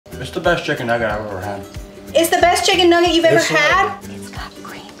It's the best chicken nugget I've ever had. It's the best chicken nugget you've ever It's had? It's got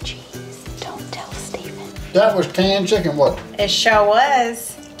cream cheese. Don't tell Steven. That was canned chicken, what? It sure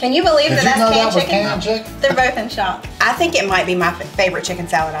was. Can you believe that that's canned chicken? Canned chicken? They're both in shock. I think it might be my favorite chicken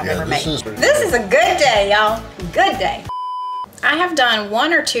salad I've ever made. This is a good day, y'all. Good day. I have done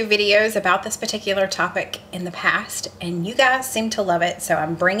 1 or 2 videos about this particular topic in the past, and you guys seem to love it, so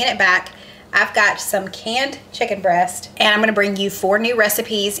I'm bringing it back. I've got some canned chicken breast, and I'm gonna bring you 4 new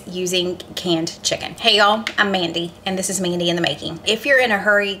recipes using canned chicken. Hey y'all, I'm Mandy, and this is Mandy in the Making. If you're in a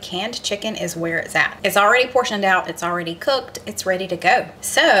hurry, canned chicken is where it's at. It's already portioned out, it's already cooked, it's ready to go.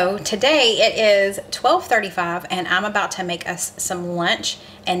 So today it is 12:35, and I'm about to make us some lunch,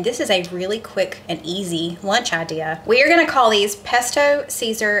 and this is a really quick and easy lunch idea. We are gonna call these pesto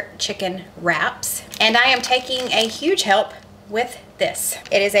Caesar chicken wraps, and I am taking a huge help with this.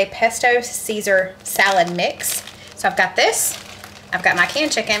 It is a pesto Caesar salad mix. So I've got this, I've got my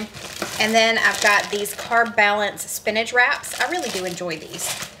canned chicken, and then I've got these carb balance spinach wraps. I really do enjoy these.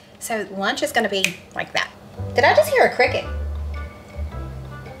 So lunch is gonna be like that. Did I just hear a cricket?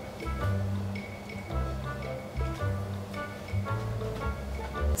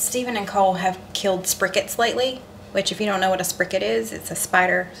 Stephen and Cole have killed sprickets lately, which if you don't know what a spricket is, it's a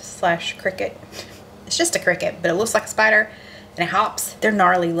spider slash cricket. It's just a cricket, but it looks like a spider. And it hops. They're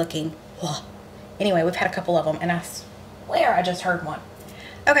gnarly looking. Ugh. Anyway, we've had a couple of them, and I swear I just heard one.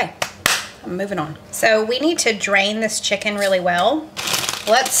 Okay, I'm moving on. So we need to drain this chicken really well.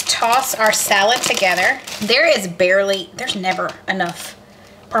 Let's toss our salad together. There's never enough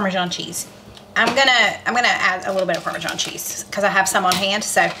Parmesan cheese. I'm gonna add a little bit of Parmesan cheese because I have some on hand.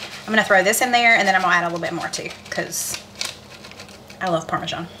 So I'm gonna throw this in there, and then I'm gonna add a little bit more too because I love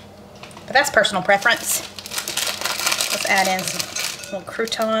Parmesan. But that's personal preference. Let's add in some little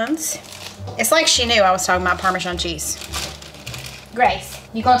croutons. It's like she knew I was talking about Parmesan cheese. Grace,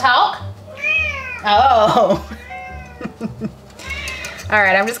 you gonna talk? Oh. All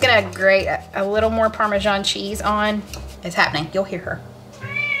right, I'm just gonna grate a little more Parmesan cheese on. It's happening, you'll hear her.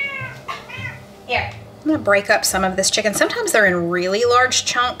 Here, I'm gonna break up some of this chicken. Sometimes they're in really large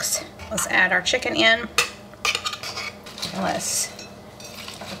chunks. Let's add our chicken in. And let's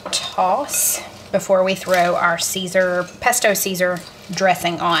toss before we throw our pesto Caesar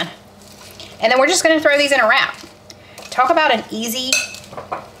dressing on. And then we're just gonna throw these in a wrap. Talk about an easy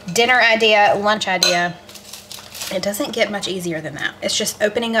dinner idea, lunch idea. It doesn't get much easier than that. It's just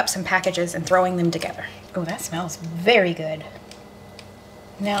opening up some packages and throwing them together. Oh, that smells very good.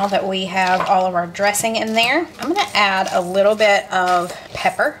 Now that we have all of our dressing in there, I'm gonna add a little bit of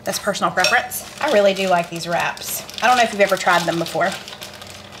pepper. That's personal preference. I really do like these wraps. I don't know if you've ever tried them before.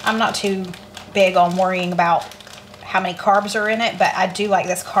 I'm not too big on worrying about how many carbs are in it, but I do like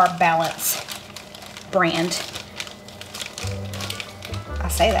this Carb Balance brand. I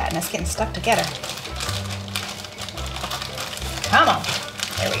say that and it's getting stuck together. Come on.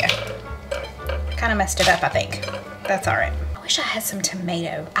 There we go. Kind of messed it up, I think. That's all right. I wish I had some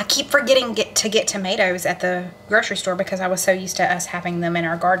tomato. I keep forgetting to get tomatoes at the grocery store because I was so used to us having them in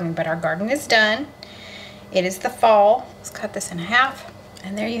our garden, but our garden is done. It is the fall. Let's cut this in half.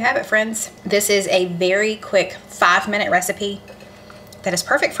 And there you have it, friends. This is a very quick 5-minute recipe that is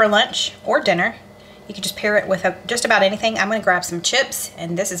perfect for lunch or dinner. You can just pair it with just about anything. I'm gonna grab some chips,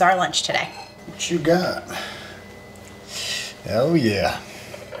 and this is our lunch today. What you got? Oh yeah.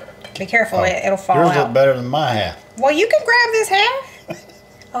 Be careful, it'll fall yours out. Yours look better than my half. Well, you can grab this half.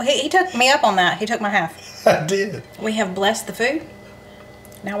 Oh, he took me up on that. He took my half. I did. We have blessed the food.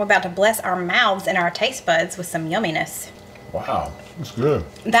 Now we're about to bless our mouths and our taste buds with some yumminess. Wow, that's good.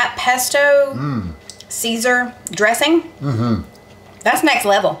 That pesto Caesar dressing, that's next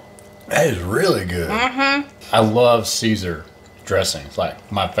level. That is really good. I love Caesar dressing. It's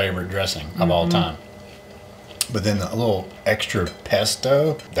like my favorite dressing of all time. But then a little extra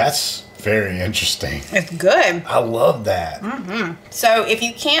pesto, that's very interesting. It's good. I love that. So if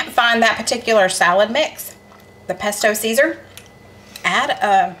you can't find that particular salad mix, the pesto Caesar, add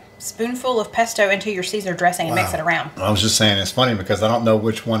a spoonful of pesto into your Caesar dressing and mix it around. I was just saying it's funny because I don't know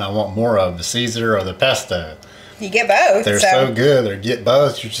which one I want more of, the Caesar or the pesto. You get both. They're so good. They get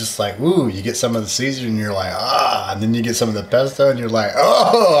both. You're just like, ooh, you get some of the Caesar and you're like, ah. And then you get some of the pesto and you're like,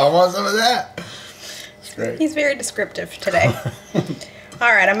 oh, I want some of that. It's great. He's very descriptive today.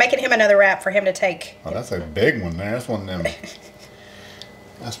 All right, I'm making him another wrap for him to take. Oh, that's a big one there. That's one of them.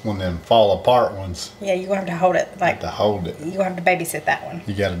 That's one of them fall apart ones. Yeah, you're gonna have to hold it. Like you have to hold it. You're gonna have to babysit that one.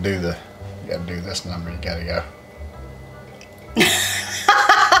 You gotta do this number. You gotta go.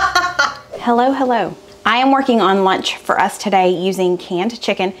 Hello, hello. I am working on lunch for us today using canned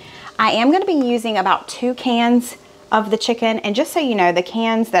chicken. I am gonna be using about 2 cans of the chicken. And just so you know, the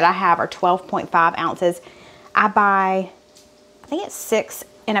cans that I have are 12.5 ounces. I buy, I think it's 6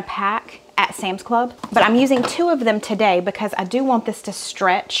 in a pack at Sam's Club, but I'm using 2 of them today because I do want this to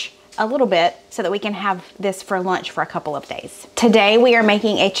stretch a little bit so that we can have this for lunch for a couple of days. Today we are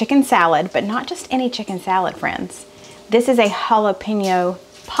making a chicken salad, but not just any chicken salad, friends. This is a jalapeno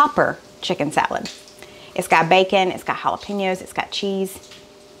popper chicken salad. It's got bacon, it's got jalapenos, it's got cheese.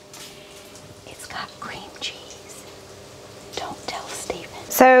 It's got cream cheese. Don't tell Stephen.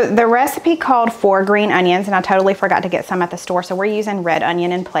 So the recipe called for green onions, and I totally forgot to get some at the store, so we're using red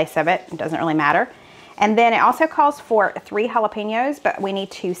onion in place of it. It doesn't really matter. And then it also calls for 3 jalapenos, but we need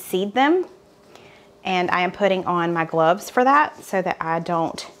to seed them. And I am putting on my gloves for that so that I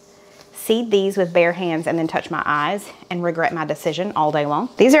don't seed these with bare hands and then touch my eyes and regret my decision all day long.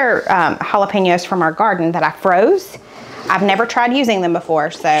 These are jalapenos from our garden that I froze. I've never tried using them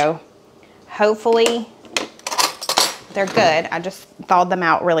before, so hopefully they're good. I just thawed them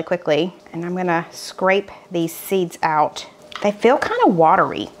out really quickly, and I'm gonna scrape these seeds out. They feel kind of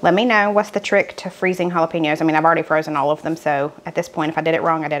watery. Let me know what's the trick to freezing jalapenos. I mean, I've already frozen all of them, so at this point, if I did it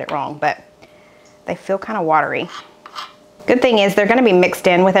wrong, I did it wrong, but they feel kind of watery. Good thing is they're gonna be mixed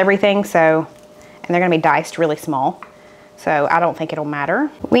in with everything, so, and they're gonna be diced really small, so I don't think it'll matter.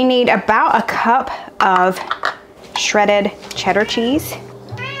 We need about a cup of shredded cheddar cheese.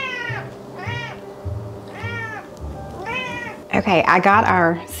 Okay, I got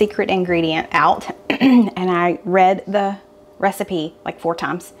our secret ingredient out and I read the recipe like 4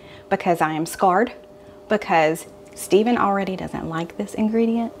 times because I am scarred, because Stephen already doesn't like this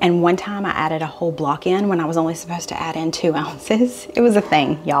ingredient. And one time I added a whole block in when I was only supposed to add in 2 ounces. It was a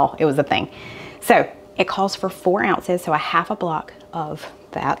thing, y'all, it was a thing. So it calls for 4 ounces, so a half a block of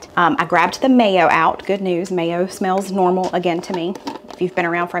that. I grabbed the mayo out. Good news, mayo smells normal again to me. If you've been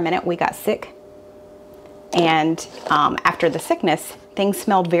around for a minute, we got sick. And after the sickness, things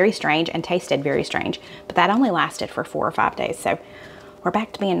smelled very strange and tasted very strange, but that only lasted for 4 or 5 days. So we're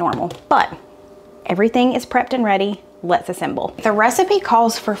back to being normal, but everything is prepped and ready. Let's assemble. The recipe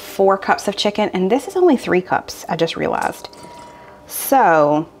calls for 4 cups of chicken, and this is only 3 cups, I just realized.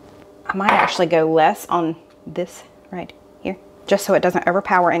 So I might actually go less on this right here, just so it doesn't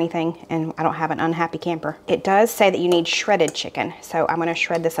overpower anything and I don't have an unhappy camper. It does say that you need shredded chicken, so I'm gonna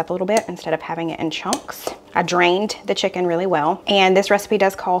shred this up a little bit instead of having it in chunks. I drained the chicken really well, and this recipe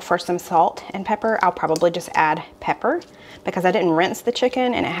does call for some salt and pepper. I'll probably just add pepper because I didn't rinse the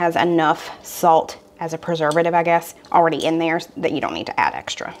chicken and it has enough salt as a preservative, I guess, already in there that you don't need to add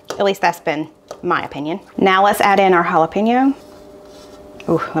extra. At least that's been my opinion. Now let's add in our jalapeno.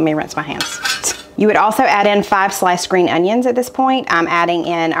 Ooh, let me rinse my hands. You would also add in 5 sliced green onions at this point. I'm adding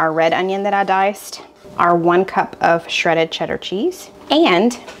in our red onion that I diced, our 1 cup of shredded cheddar cheese,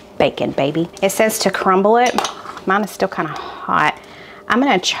 and bacon, baby. It says to crumble it. Mine is still kind of hot. I'm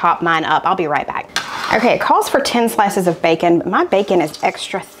gonna chop mine up. I'll be right back. Okay, it calls for 10 slices of bacon, but my bacon is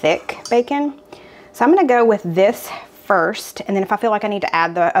extra thick bacon. So I'm gonna go with this first, and then if I feel like I need to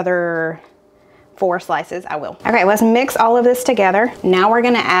add the other 4 slices, I will. Okay, let's mix all of this together. Now we're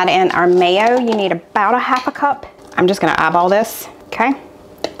gonna add in our mayo. You need about a half a cup. I'm just gonna eyeball this, okay?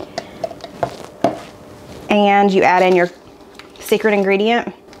 And you add in your secret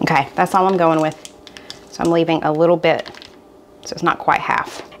ingredient. Okay, that's all I'm going with. So I'm leaving a little bit, so it's not quite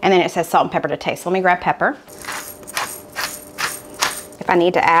half. And then it says salt and pepper to taste. Let me grab pepper. If I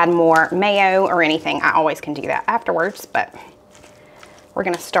need to add more mayo or anything, I always can do that afterwards, but we're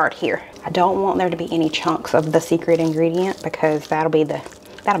gonna start here. I don't want there to be any chunks of the secret ingredient because that'll be the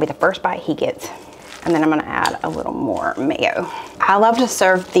first bite he gets. And then I'm gonna add a little more mayo. I love to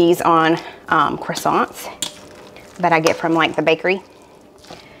serve these on croissants that I get from like the bakery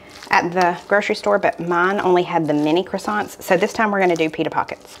at the grocery store, but mine only had the mini croissants. So this time we're gonna do pita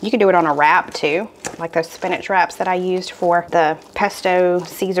pockets. You can do it on a wrap too, like those spinach wraps that I used for the pesto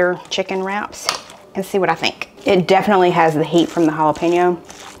Caesar chicken wraps, and see what I think. It definitely has the heat from the jalapeno.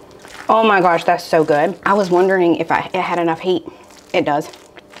 Oh my gosh, that's so good. I was wondering if it had enough heat. It does,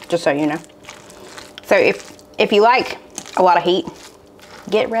 just so you know. So if you like a lot of heat,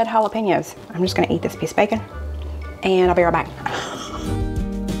 get red jalapenos. I'm just gonna eat this piece of bacon and I'll be right back.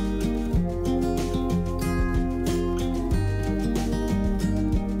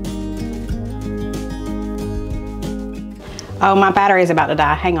 Oh, my battery is about to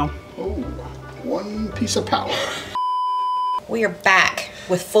die. Hang on. Oh, 1 piece of power. We are back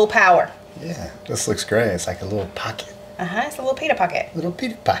with full power. Yeah, this looks great. It's like a little pocket. Uh-huh, it's a little pita pocket. Little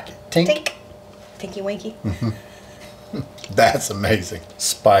pita pocket. Tink. Tink. Tinky winky. That's amazing.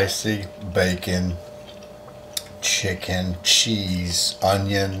 Spicy bacon, chicken, cheese,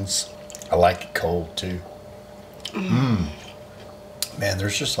 onions. I like it cold too. Man,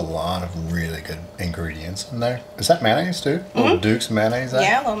 there's just a lot of really good ingredients in there. Is that mayonnaise too? Little Duke's mayonnaise?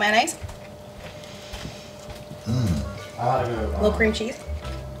 Yeah, a little mayonnaise. I like A little cream cheese.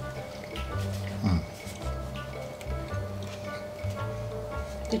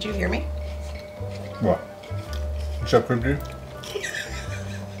 Did you hear me? What? What's up, cream cheese?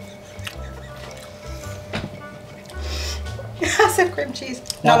 I said cream cheese.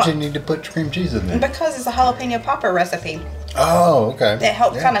 Why do you need to put cream cheese in there? Because it's a jalapeno popper recipe. Oh, okay. It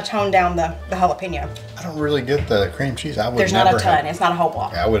helps kind of tone down the jalapeno. I don't really get the cream cheese. I would There's never not a ton. have- It's not a whole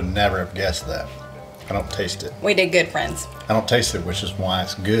block. I would never have guessed that. I don't taste it. We did good, friends. I don't taste it, which is why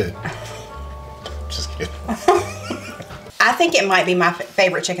it's good. Just kidding. I think it might be my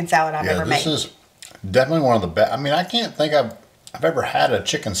favorite chicken salad I've ever made. This is definitely one of the best. I mean, I can't think I've ever had a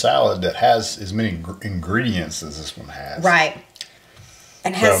chicken salad that has as many ingredients as this one has. Right.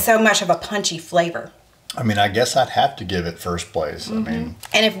 And has so much of a punchy flavor. I mean, I guess I'd have to give it first place. I mean,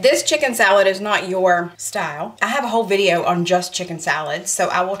 And if this chicken salad is not your style, I have a whole video on just chicken salads, so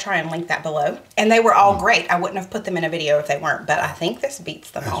I will try and link that below. And they were all great. I wouldn't have put them in a video if they weren't, but I think this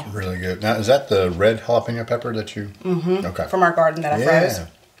beats them all. it's really good. Now, is that the red jalapeno pepper that you? Okay. From our garden that I froze.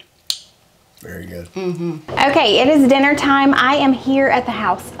 Very good. Okay, it is dinner time. I am here at the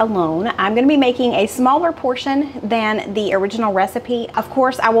house alone. I'm going to be making a smaller portion than the original recipe. Of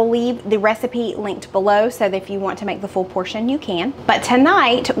course, I will leave the recipe linked below so that if you want to make the full portion, you can. But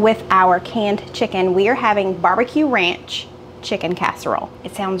tonight, with our canned chicken, we are having barbecue ranch chicken casserole.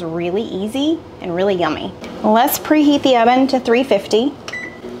 It sounds really easy and really yummy. Let's preheat the oven to 350.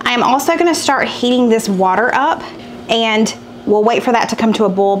 I am also going to start heating this water up, and we'll wait for that to come to a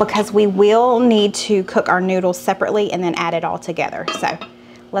boil because we will need to cook our noodles separately and then add it all together. So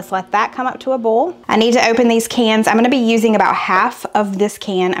let's let that come up to a boil. I need to open these cans. I'm gonna be using about half of this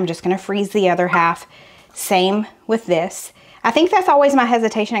can. I'm just gonna freeze the other half. Same with this. I think that's always my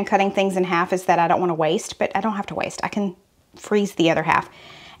hesitation in cutting things in half, is that I don't wanna waste, but I don't have to waste. I can freeze the other half.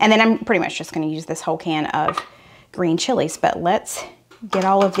 And then I'm pretty much just gonna use this whole can of green chilies, but let's get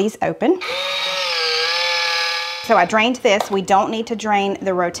all of these open. So I drained this. We don't need to drain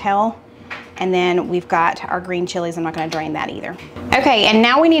the rotel. And then we've got our green chilies. I'm not gonna drain that either. Okay, and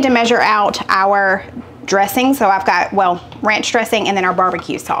now we need to measure out our dressing. So I've got, well, ranch dressing and then our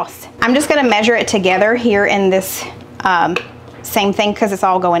barbecue sauce. I'm just gonna measure it together here in this same thing because it's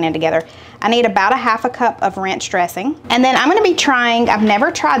all going in together. I need about a half a cup of ranch dressing. And then I'm gonna be trying, I've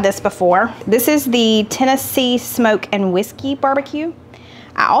never tried this before. This is the Tennessee Smoke and Whiskey Barbecue.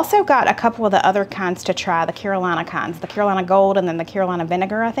 I also got a couple of the other kinds to try, the Carolina kinds, the Carolina Gold and then the Carolina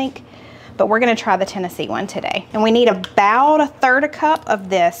Vinegar, I think. But we're gonna try the Tennessee one today. And we need about a third a cup of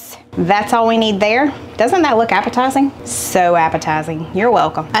this. That's all we need there. Doesn't that look appetizing? So appetizing, you're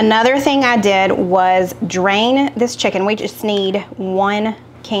welcome. Another thing I did was drain this chicken. We just need 1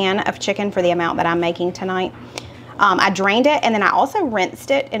 can of chicken for the amount that I'm making tonight. I drained it and then I also rinsed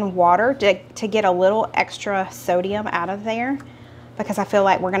it in water to get a little extra sodium out of there, because I feel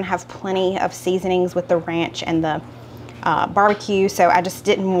like we're gonna have plenty of seasonings with the ranch and the barbecue, so I just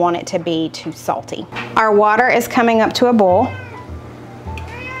didn't want it to be too salty. Our water is coming up to a boil.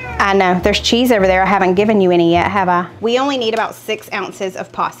 I know, there's cheese over there. I haven't given you any yet, have I? We only need about 6 ounces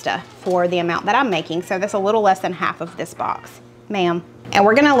of pasta for the amount that I'm making, so that's a little less than half of this box, ma'am. And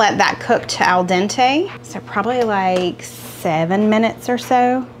we're gonna let that cook to al dente, so probably like 7 minutes or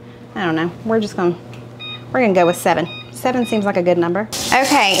so. I don't know, we're gonna go with 7. 7 seems like a good number.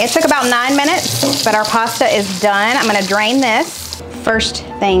 Okay, it took about 9 minutes, but our pasta is done. I'm gonna drain this. First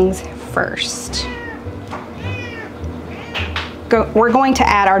things first. We're going to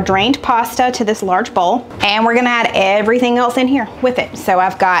add our drained pasta to this large bowl, and we're gonna add everything else in here with it. So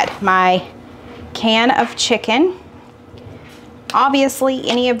I've got my can of chicken. Obviously,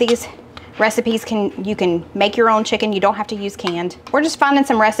 any of these recipes you can make your own chicken. You don't have to use canned. We're just finding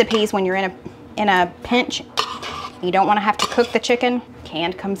some recipes when you're in a pinch. You don't want to have to cook the chicken.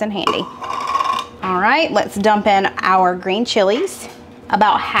 Canned comes in handy. All right, let's dump in our green chilies,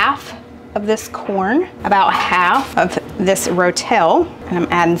 about half of this corn, about half of this rotel, and I'm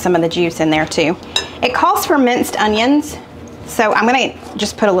adding some of the juice in there too. It calls for minced onions, so I'm gonna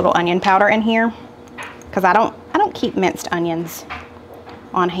just put a little onion powder in here because I don't keep minced onions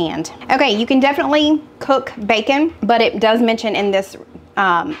on hand. Okay, you can definitely cook bacon, but it does mention in this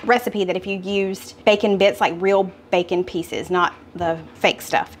recipe that if you used bacon bits, like real bacon pieces, not the fake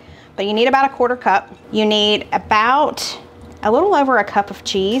stuff. But you need about a 1/4 cup. You need about a little over a cup of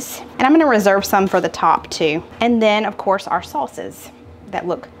cheese, and I'm gonna reserve some for the top too. And then of course our sauces that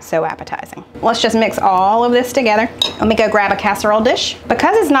look so appetizing. Let's just mix all of this together. Let me go grab a casserole dish.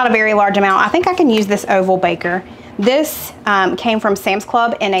 Because it's not a very large amount, I think I can use this oval baker. This came from Sam's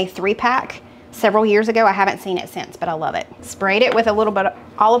Club in a 3-pack several years ago. I haven't seen it since, but I love it. Sprayed it with a little bit of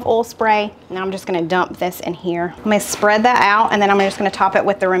olive oil spray. Now I'm just gonna dump this in here. I'm gonna spread that out, and then I'm just gonna top it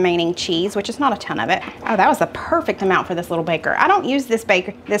with the remaining cheese, which is not a ton of it. Oh, that was the perfect amount for this little baker. I don't use this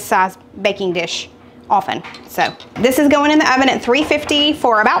size baking dish often. So this is going in the oven at 350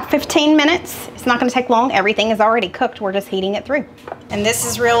 for about 15 minutes. It's not gonna take long. Everything is already cooked. We're just heating it through. And this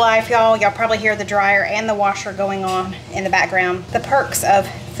is real life, y'all. Y'all probably hear the dryer and the washer going on in the background. The perks of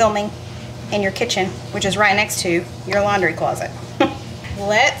filming in your kitchen, which is right next to your laundry closet.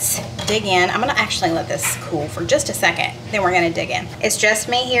 Let's dig in. I'm gonna actually let this cool for just a second, then we're gonna dig in. It's just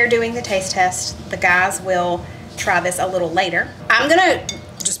me here doing the taste test. The guys will try this a little later. I'm gonna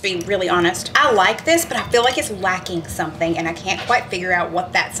just be really honest. I like this, but I feel like it's lacking something, and I can't quite figure out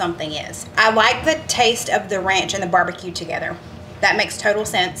what that something is. I like the taste of the ranch and the barbecue together. That makes total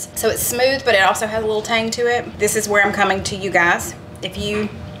sense. So it's smooth, but it also has a little tang to it. This is where I'm coming to you guys. If you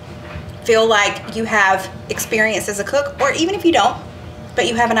feel like you have experience as a cook, or even if you don't, but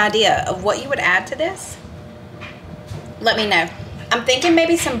you have an idea of what you would add to this, let me know. I'm thinking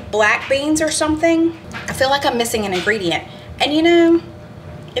maybe some black beans or something. I feel like I'm missing an ingredient. And you know,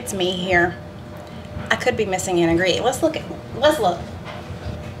 it's me here. I could be missing an ingredient. Let's look.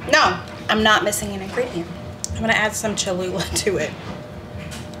 No, I'm not missing an ingredient. I'm gonna add some Cholula to it,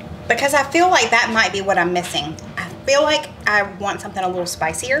 because I feel like that might be what I'm missing. I feel like I want something a little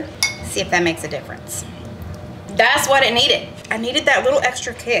spicier. See if that makes a difference. That's what it needed. I needed that little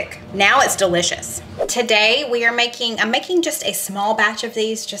extra kick. Now it's delicious. Today I'm making just a small batch of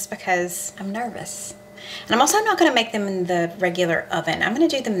these just because I'm nervous. And I'm also not gonna make them in the regular oven. I'm gonna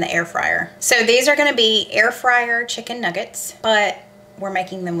do them in the air fryer. So these are gonna be air fryer chicken nuggets, but we're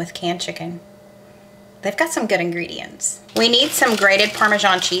making them with canned chicken. They've got some good ingredients. We need some grated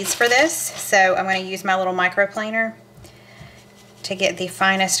Parmesan cheese for this. So I'm gonna use my little microplaner to get the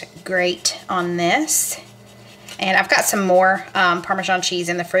finest grate on this. And I've got some more Parmesan cheese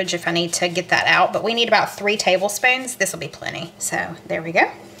in the fridge if I need to get that out, but we need about 3 tablespoons. This will be plenty. So there we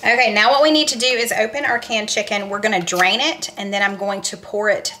go. Okay, now what we need to do is open our canned chicken. We're gonna drain it, and then I'm going to pour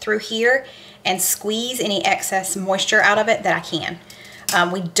it through here and squeeze any excess moisture out of it that I can.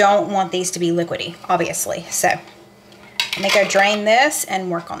 We don't want these to be liquidy, obviously. So let me go drain this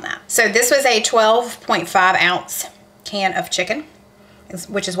and work on that. So this was a 12.5 ounce can of chicken,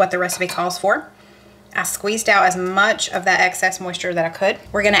 which is what the recipe calls for. I squeezed out as much of that excess moisture that I could.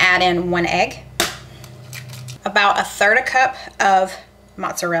 We're gonna add in 1 egg, about 1/3 cup of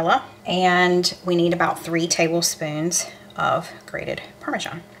mozzarella, and we need about 3 tablespoons of grated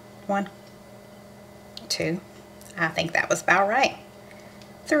Parmesan. 1, 2, I think that was about right.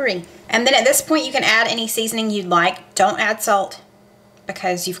 3. And then at this point you can add any seasoning you'd like. Don't add salt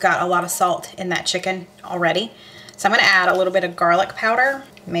because you've got a lot of salt in that chicken already. So I'm gonna add a little bit of garlic powder,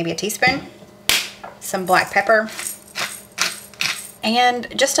 maybe a teaspoon, some black pepper, and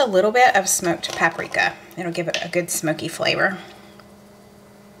just a little bit of smoked paprika. It'll give it a good smoky flavor.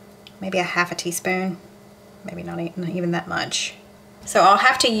 Maybe a 1/2 teaspoon, maybe not even that much. So I'll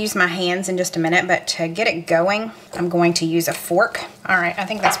have to use my hands in just a minute, but to get it going, I'm going to use a fork. All right, I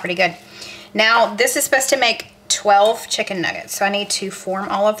think that's pretty good. Now this is supposed to make 12 chicken nuggets. So I need to form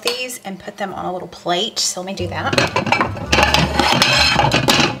all of these and put them on a little plate. So let me do that.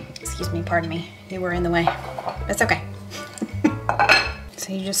 Excuse me, pardon me. You were in the way. It's okay.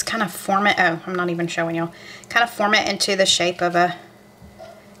 So you just kind of form it. Oh, I'm not even showing y'all. Kind of form it into the shape of a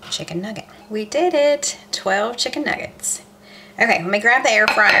chicken nugget. We did it. 12 chicken nuggets. Okay, let me grab the air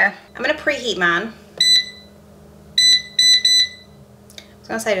fryer. I'm gonna preheat mine. I was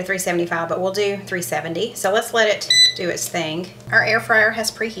gonna say to 375, but we'll do 370. So let's let it do its thing. Our air fryer has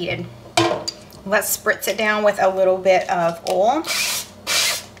preheated. Let's spritz it down with a little bit of oil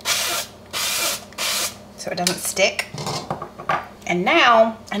so it doesn't stick. And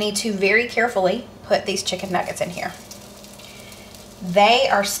now I need to very carefully put these chicken nuggets in here. They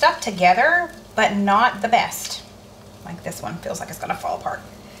are stuck together, but not the best. Like this one feels like it's gonna fall apart.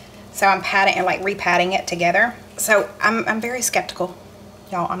 So I'm patting and like re-patting it together. So I'm very skeptical.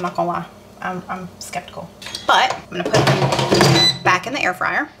 Y'all, I'm not gonna lie. I'm skeptical. But I'm gonna put them back in the air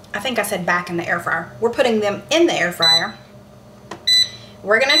fryer. I think I said back in the air fryer. We're putting them in the air fryer.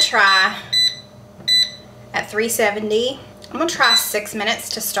 We're gonna try at 370. I'm gonna try 6 minutes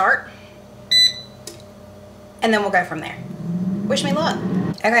to start. And then we'll go from there. Wish me luck.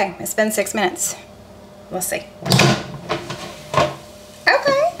 Okay, it's been 6 minutes. Let's see.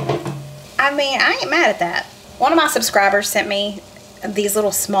 Okay. I mean, I ain't mad at that. One of my subscribers sent me these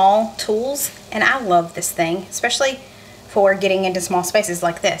little small tools, and I love this thing, especially for getting into small spaces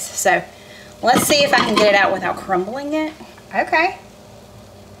like this. So Let's see if I can get it out without crumbling it. Okay.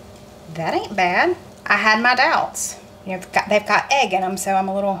 That ain't bad. I had my doubts. You know, they've got egg in them, so I'm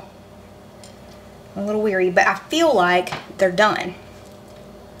a little weary, but I feel like they're done.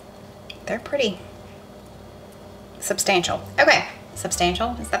 They're pretty substantial. Okay,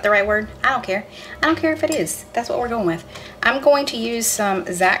 substantial, is that the right word? I don't care. I don't care if it is. That's what we're going with. I'm going to use some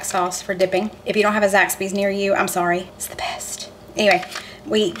Zax sauce for dipping. If you don't have a Zaxby's near you, I'm sorry. It's the best. Anyway,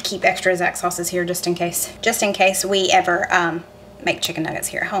 we keep extra Zax sauces here just in case we ever make chicken nuggets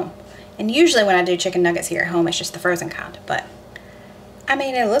here at home. And usually when I do chicken nuggets here at home, it's just the frozen kind, but I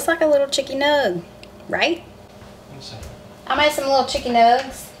mean, it looks like a little chicken nug, right? I made some little chicken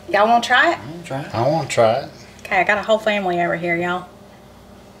nugs. Y'all want to try it? I want to try it. Okay, I got a whole family over here, y'all.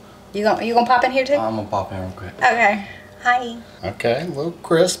 You gonna pop in here too? I'm gonna pop in real quick. Okay. Hi. Okay, a little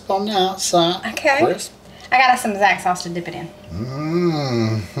crisp on the outside. Okay. Crisp. I got us some Zax sauce to dip it in.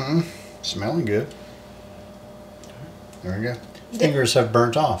 Mm-hmm. Smelling good. There we go. Fingers have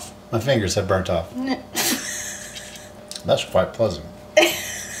burnt off. My fingers have burnt off. That's quite pleasant.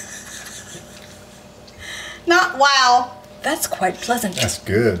 Not wow. That's quite pleasant. That's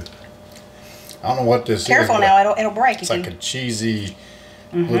good. I don't know what this is. Careful now, it'll break. It's like a cheesy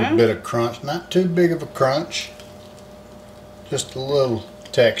little bit of crunch. Not too big of a crunch. Just a little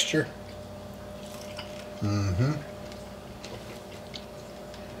texture. Mm-hmm.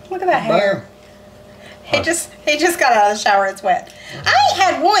 Look at that hair. He just got out of the shower, it's wet. I ain't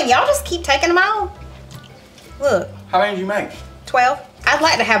had one. Y'all just keep taking them out. Look. How many did you make? 12. I'd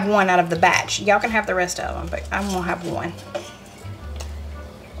like to have one out of the batch. Y'all can have the rest of them, but I'm gonna have one.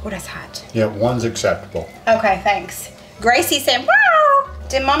 Oh, that's hot. Yeah, one's acceptable. Okay, thanks. Gracie said, wow.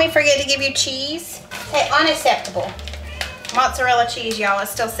 Did mommy forget to give you cheese? Hey, unacceptable. Mozzarella cheese, y'all.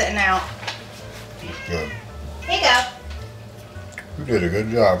 It's still sitting out. It's good. Here you go. You did a good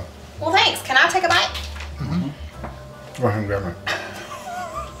job. Well, thanks. Can I take a bite? Go ahead and grab it.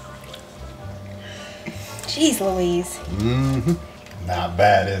 Jeez Louise. Not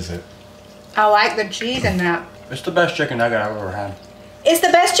bad, is it? I like the cheese in that. It's the best chicken nugget I've ever had. It's the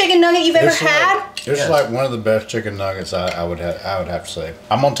best chicken nugget you've ever had? It's like one of the best chicken nuggets I would have to say.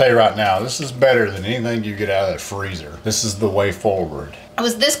 I'm gonna tell you right now, this is better than anything you get out of that freezer. This is the way forward. I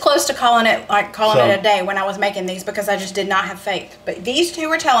was this close to calling it a day when I was making these because I just did not have faith. But these two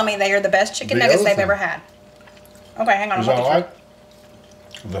were telling me they are the best chicken nuggets they've ever had. Okay, hang on. I like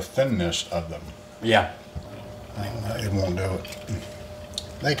the thinness of them. Yeah. It won't do it.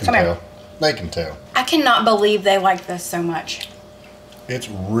 They can Come tell. here. They can tell. I cannot believe they like this so much. It's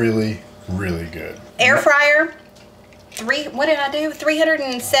really, really good. Air fryer. What did I do?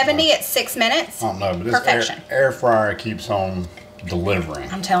 370 at 6 minutes. I don't know, but this Perfection. air fryer keeps on delivering.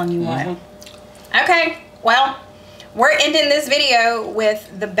 I'm telling you what. Okay, well, we're ending this video with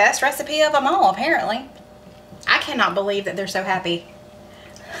the best recipe of them all, apparently. I cannot believe that they're so happy.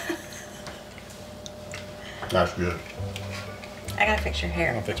 That's good. I gotta fix your I'm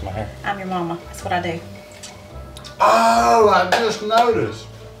hair. gonna fix my hair. I'm your mama. That's what I do. Oh, I just noticed.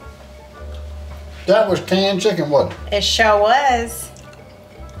 That was canned chicken, wasn't it? It sure was.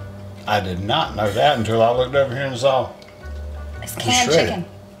 I did not know that until I looked over here and saw. It's canned shredded. chicken.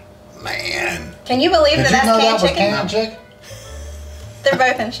 Man. Can you believe Did that you that's know canned that was chicken? canned chicken? They're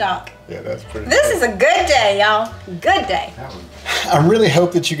both in shock. Yeah, that's pretty This cool. is a good day, y'all. Good day. I really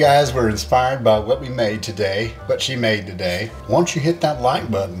hope that you guys were inspired by what we made today, what she made today. Once you hit that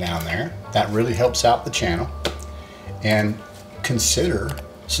like button down there, that really helps out the channel. And consider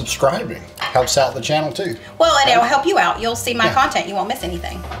subscribing. Helps out the channel too. Well, and it'll help you out. You'll see my Yeah. content. You won't miss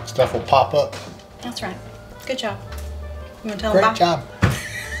anything. Stuff will pop up. That's right. Good job. You want to tell them Great bye? job.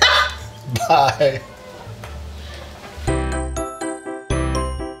 Bye.